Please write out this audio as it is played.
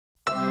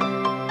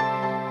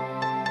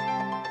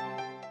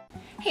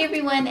Hey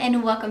everyone,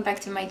 and welcome back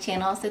to my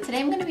channel. So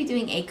today I'm going to be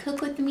doing a cook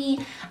with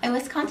me. I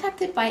was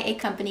contacted by a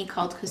company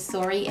called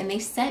Cosori and they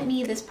sent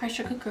me this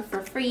pressure cooker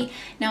for free.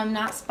 Now I'm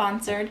not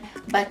sponsored,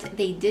 but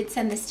they did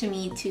send this to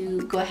me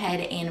to go ahead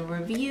and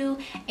review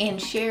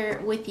and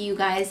share with you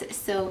guys.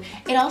 So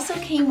it also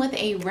came with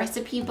a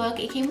recipe book.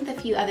 It came with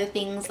a few other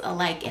things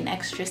like an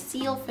extra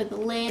seal for the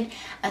lid,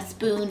 a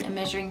spoon, a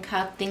measuring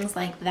cup, things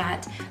like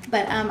that.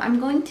 But I'm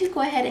going to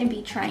go ahead and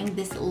be trying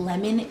this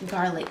lemon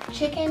garlic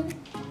chicken.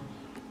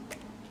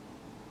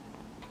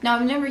 Now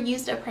I've never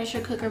used a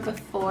pressure cooker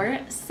before,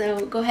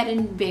 so go ahead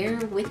and bear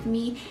with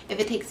me if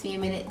it takes me a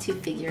minute to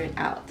figure it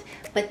out.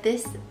 But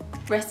this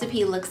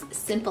recipe looks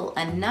simple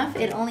enough.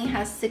 It only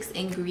has 6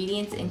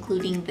 ingredients,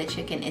 including the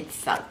chicken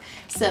itself.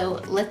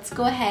 So let's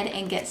go ahead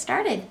and get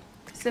started.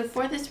 So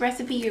for this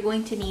recipe, you're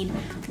going to need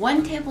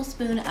 1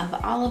 tablespoon of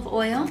olive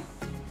oil,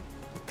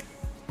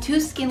 2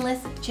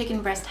 skinless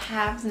chicken breast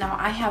halves. Now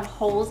I have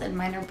holes and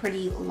mine are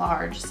pretty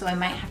large, so I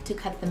might have to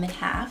cut them in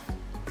half.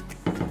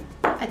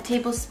 A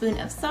tablespoon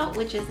of salt,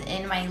 which is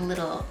in my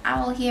little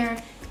owl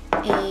here,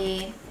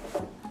 a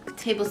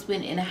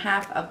tablespoon and a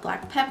half of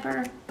black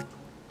pepper,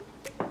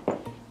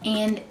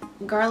 and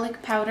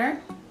garlic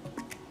powder,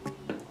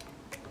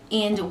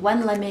 and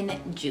 1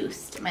 lemon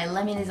juiced. My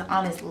lemon is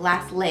on his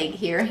last leg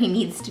here. He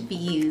needs to be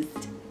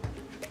used.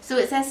 So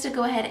it says to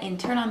go ahead and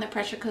turn on the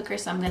pressure cooker,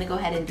 so I'm going to go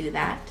ahead and do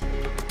that.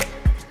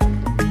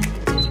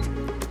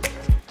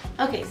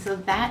 Okay, so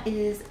that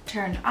is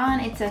turned on.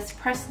 It says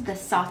press the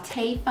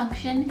saute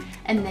function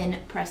and then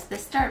press the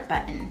start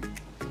button.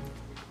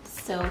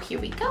 So here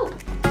we go.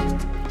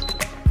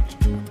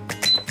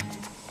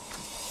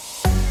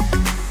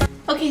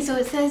 Okay, so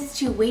it says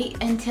to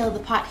wait until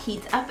the pot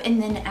heats up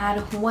and then add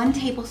 1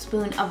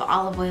 tablespoon of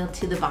olive oil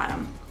to the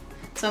bottom.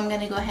 So I'm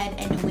gonna go ahead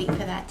and wait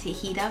for that to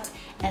heat up,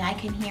 and I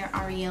can hear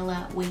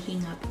Ariella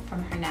waking up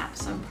from her nap,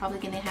 so I'm probably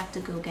gonna have to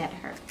go get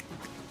her.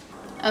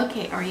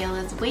 Okay,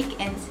 Ariella's awake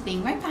and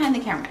sitting right behind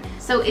the camera.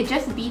 So it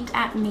just beeped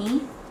at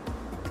me,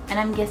 and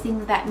I'm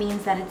guessing that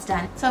means that it's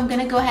done. So I'm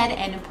gonna go ahead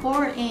and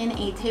pour in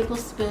a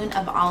tablespoon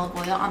of olive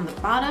oil on the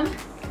bottom,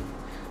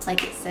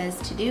 like it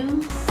says to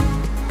do.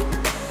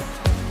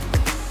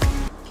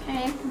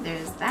 Okay,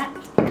 there's that.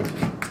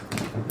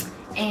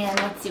 And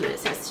let's see what it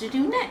says to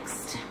do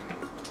next.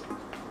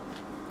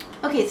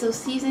 Okay, so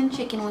season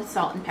chicken with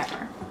salt and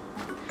pepper.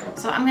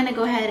 So I'm gonna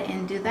go ahead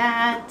and do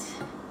that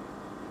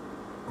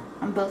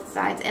on both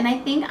sides, and I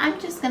think I'm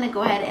just gonna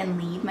go ahead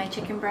and leave my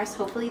chicken breasts.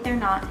 Hopefully they're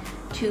not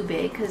too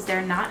big because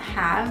they're not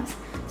halves,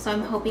 so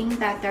I'm hoping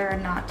that they're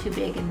not too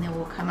big and they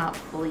will come out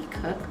fully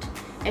cooked.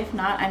 If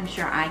not, I'm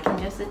sure I can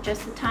just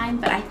adjust the time,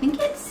 but I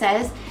think it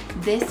says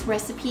this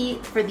recipe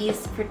for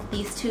these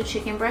 2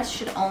 chicken breasts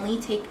should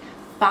only take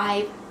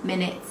 5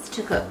 minutes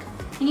to cook.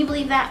 Can you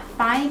believe that?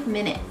 5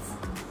 minutes.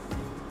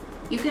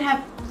 You could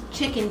have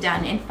chicken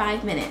done in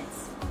 5 minutes.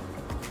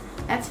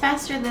 That's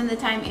faster than the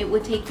time it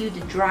would take you to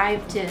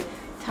drive to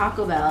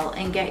Taco Bell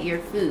and get your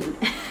food.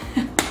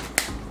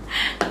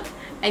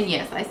 And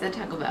yes, I said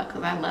Taco Bell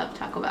because I love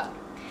Taco Bell.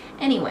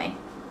 Anyway,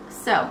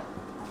 so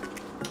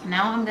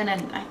now I'm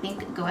gonna, I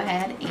think, go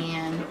ahead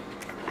and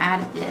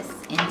add this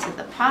into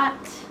the pot.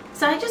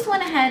 So I just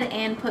went ahead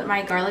and put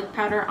my garlic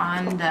powder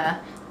on the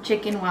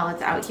chicken while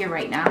it's out here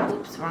right now.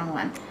 Oops, wrong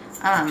one.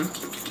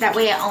 That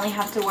way I only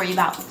have to worry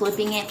about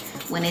flipping it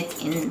when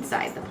it's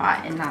inside the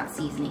pot and not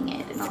seasoning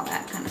it and all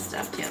that kind of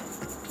stuff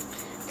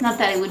too. Not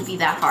that it would be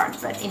that hard,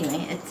 but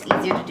anyway, it's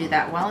easier to do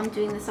that while I'm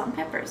doing the salt and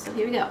pepper. So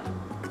here we go.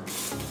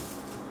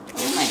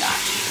 Oh my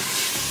gosh.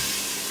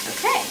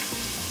 Okay.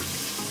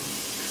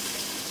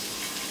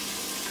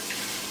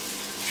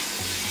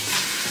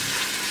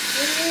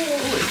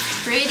 Ooh,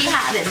 it's pretty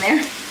hot in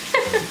there.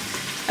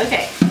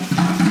 Okay.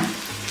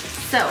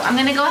 So I'm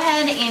gonna go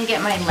ahead and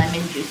get my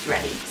lemon juice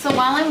ready. So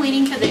while I'm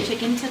waiting for the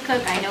chicken to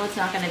cook, I know it's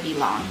not gonna be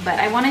long,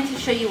 but I wanted to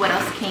show you what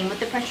else came with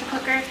the pressure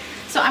cooker.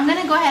 So I'm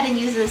gonna go ahead and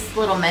use this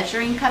little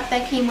measuring cup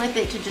that came with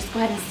it to just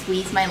go ahead and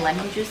squeeze my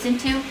lemon juice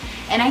into.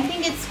 And I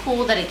think it's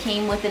cool that it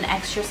came with an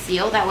extra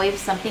seal. That way if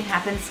something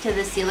happens to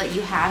the seal that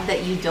you have,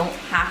 that you don't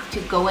have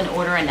to go and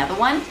order another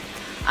one.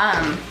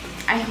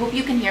 I hope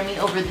you can hear me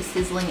over the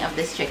sizzling of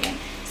this chicken.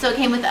 So it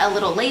came with a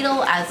little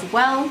ladle as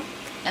well,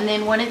 and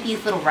then one of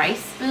these little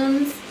rice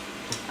spoons.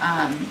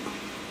 I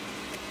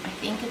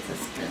think it's a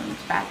spoon,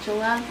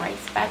 spatula, rice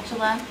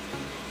spatula.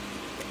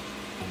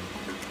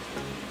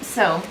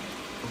 So,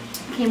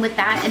 came with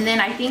that, and then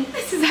I think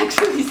this is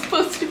actually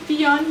supposed to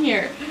be on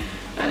here.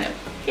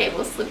 Okay,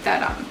 we'll slip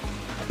that on.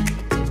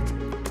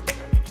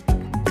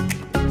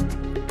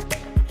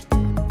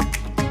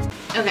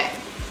 Okay,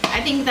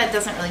 I think that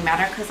doesn't really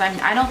matter because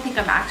I don't think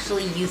I'm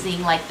actually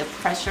using like the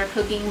pressure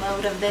cooking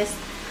mode of this.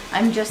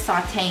 I'm just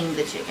sauteing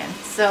the chicken.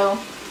 So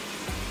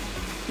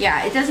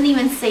yeah, it doesn't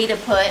even say to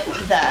put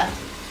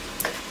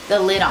the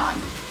lid on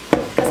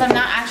because I'm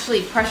not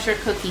actually pressure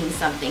cooking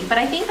something. But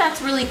I think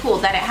that's really cool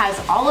that it has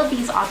all of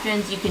these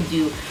options. You can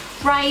do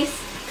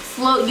rice,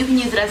 you can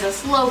use it as a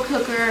slow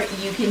cooker.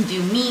 You can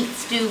do meat,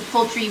 stew,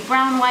 poultry,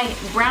 brown rice,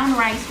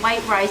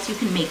 white rice. You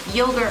can make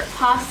yogurt,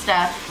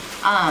 pasta,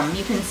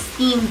 You can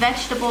steam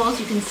vegetables,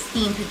 you can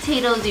steam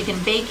potatoes, you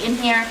can bake in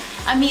here.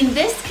 I mean,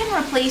 this can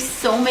replace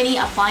so many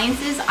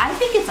appliances. I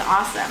think it's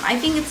awesome. I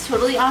think it's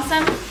totally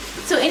awesome.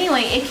 So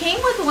anyway, it came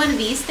with one of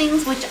these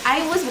things, which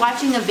I was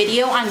watching a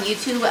video on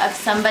YouTube of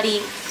somebody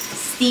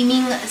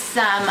steaming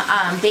some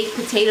baked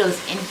potatoes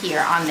in here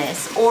on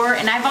this.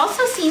 And I've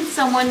also seen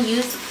someone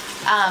use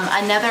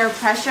another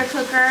pressure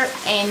cooker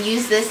and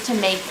use this to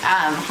make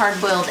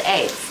hard-boiled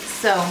eggs.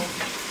 So,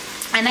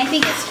 and I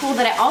think it's cool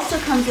that it also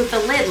comes with a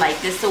lid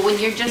like this. So when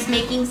you're just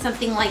making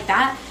something like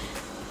that,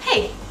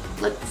 hey,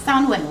 look, the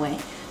sound went away.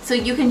 So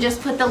you can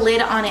just put the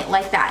lid on it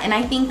like that. And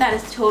I think that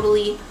is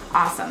totally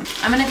awesome.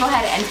 I'm gonna go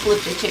ahead and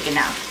flip the chicken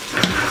now.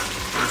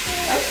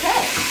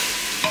 Okay.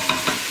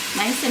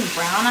 Nice and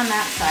brown on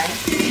that side.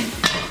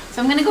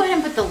 So I'm gonna go ahead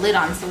and put the lid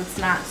on so it's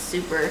not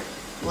super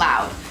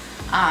loud.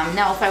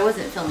 Now if I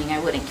wasn't filming, I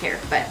wouldn't care,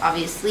 but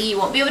obviously you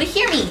won't be able to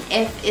hear me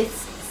if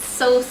it's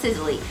so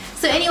sizzly.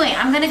 So anyway,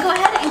 I'm gonna go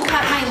ahead and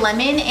cut my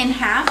lemon in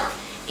half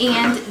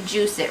and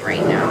juice it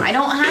right now. I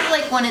don't have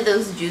like one of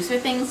those juicer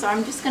things, so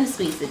I'm just gonna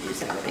squeeze the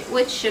juice out of it,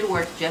 which should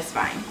work just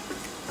fine.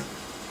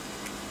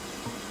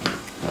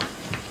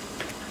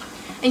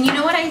 And you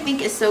know what I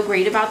think is so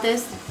great about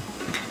this?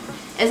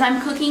 Is I'm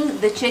cooking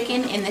the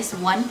chicken in this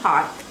one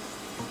pot,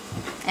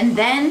 and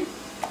then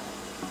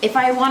if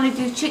I want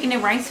to do chicken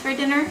and rice for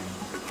dinner,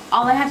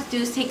 all I have to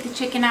do is take the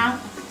chicken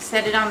out,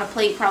 set it on a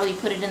plate, probably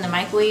put it in the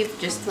microwave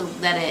just to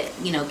let it,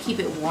 you know, keep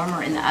it warm,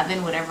 or in the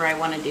oven, whatever I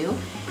want to do,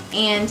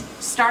 and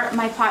start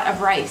my pot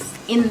of rice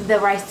in the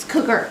rice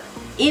cooker,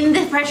 in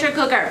the pressure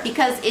cooker,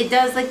 because it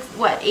does like,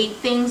 what, 8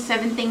 things,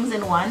 7 things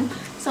in one.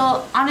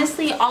 So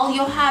honestly, all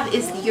you'll have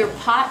is your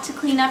pot to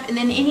clean up, and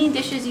then any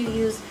dishes you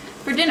use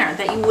for dinner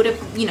that you would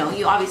have, you know,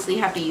 you obviously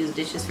have to use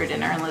dishes for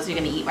dinner unless you're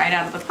going to eat right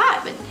out of the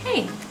pot, but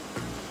hey.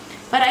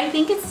 But I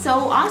think it's so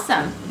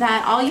awesome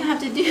that all you have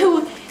to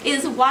do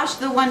is wash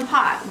the one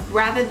pot,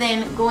 rather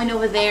than going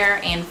over there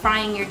and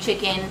frying your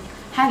chicken,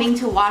 having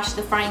to wash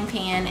the frying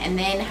pan, and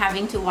then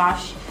having to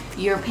wash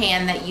your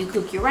pan that you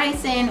cook your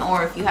rice in,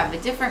 or if you have a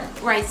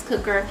different rice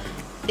cooker.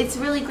 It's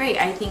really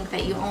great, I think,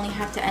 that you only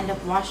have to end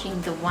up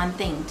washing the one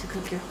thing to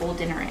cook your whole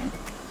dinner in.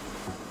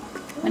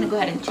 I'm gonna go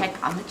ahead and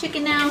check on the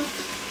chicken now.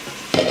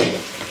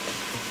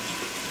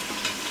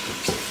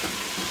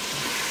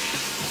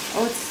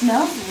 Oh, it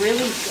smells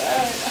really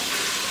good.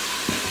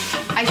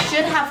 I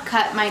should have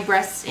cut my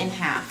breasts in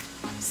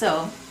half,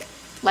 so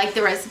like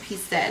the recipe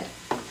said,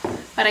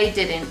 but I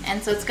didn't,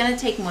 and so it's gonna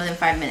take more than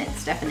 5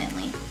 minutes,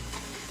 definitely.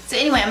 So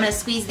anyway, I'm gonna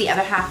squeeze the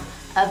other half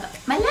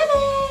of my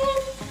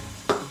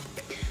lemon.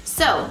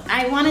 So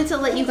I wanted to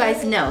let you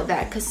guys know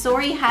that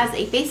Cosori has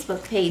a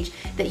Facebook page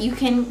that you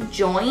can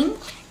join,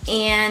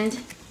 and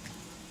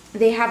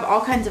they have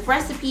all kinds of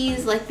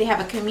recipes. Like, they have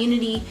a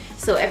community,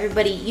 so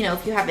everybody, you know,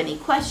 if you have any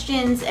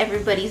questions,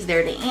 everybody's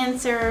there to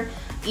answer.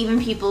 Even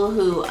people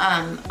who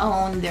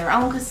own their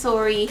own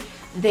Cosori,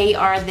 they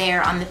are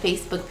there on the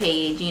Facebook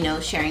page, you know,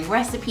 sharing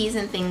recipes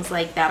and things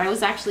like that. I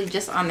was actually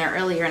just on there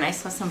earlier and I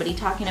saw somebody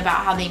talking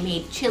about how they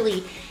made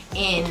chili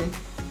in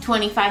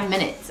 25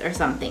 minutes or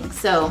something.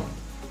 So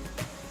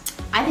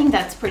I think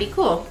that's pretty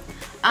cool.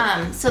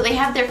 So they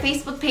have their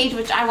Facebook page,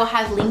 which I will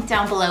have linked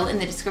down below in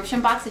the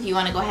description box if you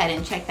want to go ahead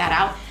and check that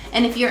out.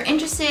 And if you're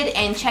interested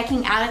in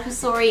checking out a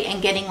Cosori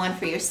and getting one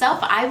for yourself,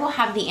 I will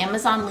have the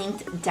Amazon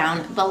linked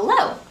down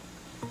below.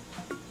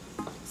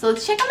 So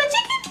let's check on the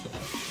chicken.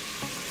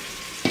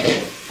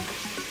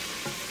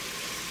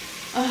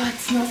 Oh, it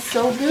smells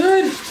so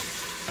good.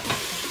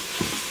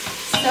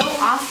 So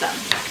awesome.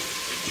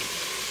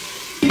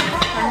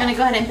 I'm gonna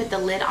go ahead and put the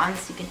lid on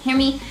so you can hear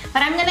me.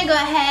 But I'm gonna go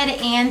ahead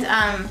and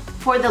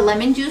pour the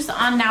lemon juice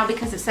on now,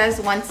 because it says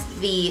once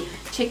the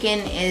chicken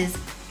is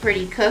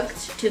pretty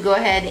cooked to go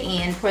ahead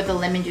and pour the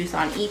lemon juice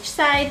on each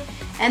side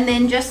and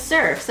then just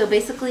serve. So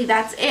basically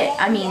that's it.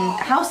 I mean,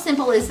 how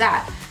simple is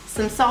that?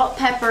 Some salt,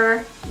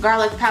 pepper,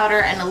 garlic powder,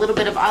 and a little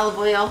bit of olive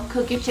oil.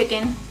 Cook your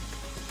chicken.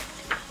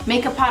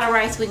 Make a pot of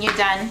rice when you're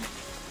done.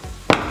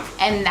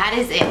 And that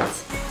is it.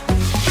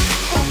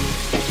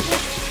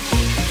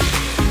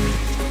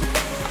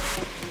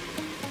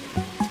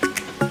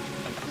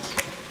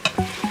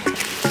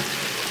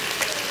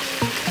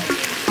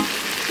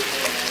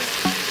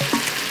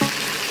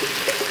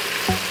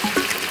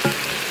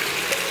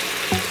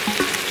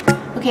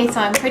 Okay, so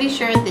I'm pretty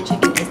sure the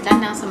chicken is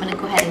done now, so I'm gonna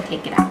go ahead and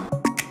take it out.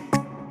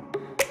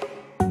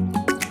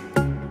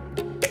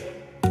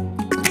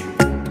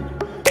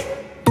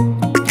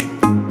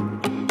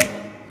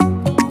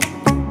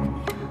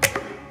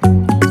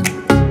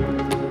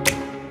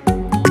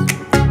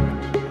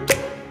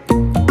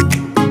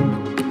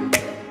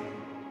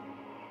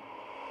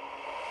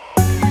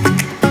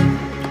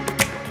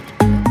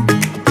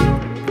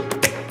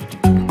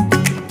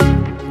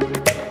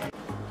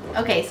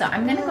 Okay, so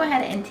I'm gonna go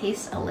ahead and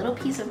taste a little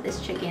piece of this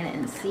chicken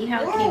and see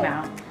how it came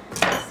out.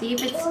 See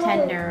if it's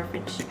tender, if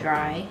it's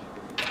dry.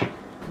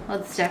 Well,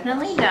 it's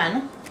definitely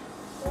done.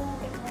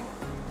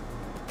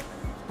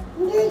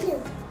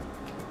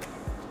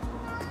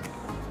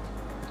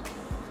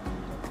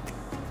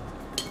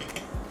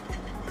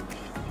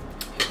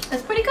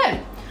 It's pretty good.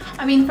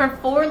 I mean, for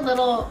 4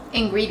 little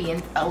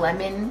ingredients, a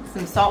lemon,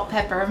 some salt,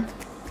 pepper,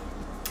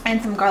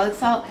 and some garlic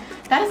salt,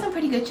 that is some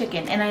pretty good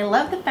chicken. And I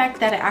love the fact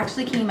that it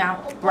actually came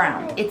out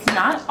brown. It's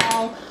not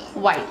all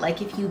white,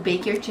 like if you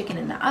bake your chicken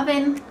in the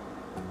oven.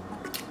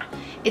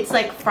 It's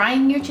like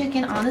frying your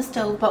chicken on the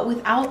stove, but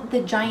without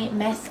the giant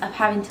mess of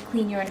having to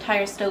clean your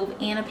entire stove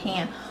and a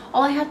pan.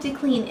 All I have to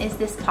clean is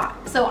this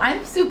pot. So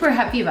I'm super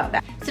happy about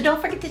that. So don't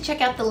forget to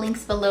check out the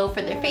links below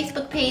for their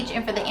Facebook page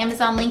and for the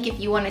Amazon link if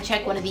you want to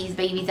check one of these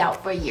babies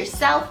out for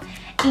yourself.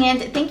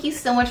 And thank you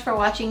so much for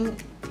watching.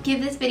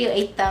 Give this video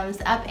a thumbs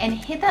up and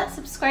hit that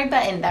subscribe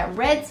button, that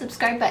red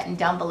subscribe button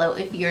down below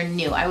if you're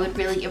new. I would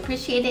really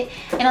appreciate it.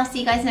 And I'll see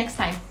you guys next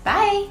time.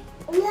 Bye.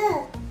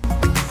 Yeah.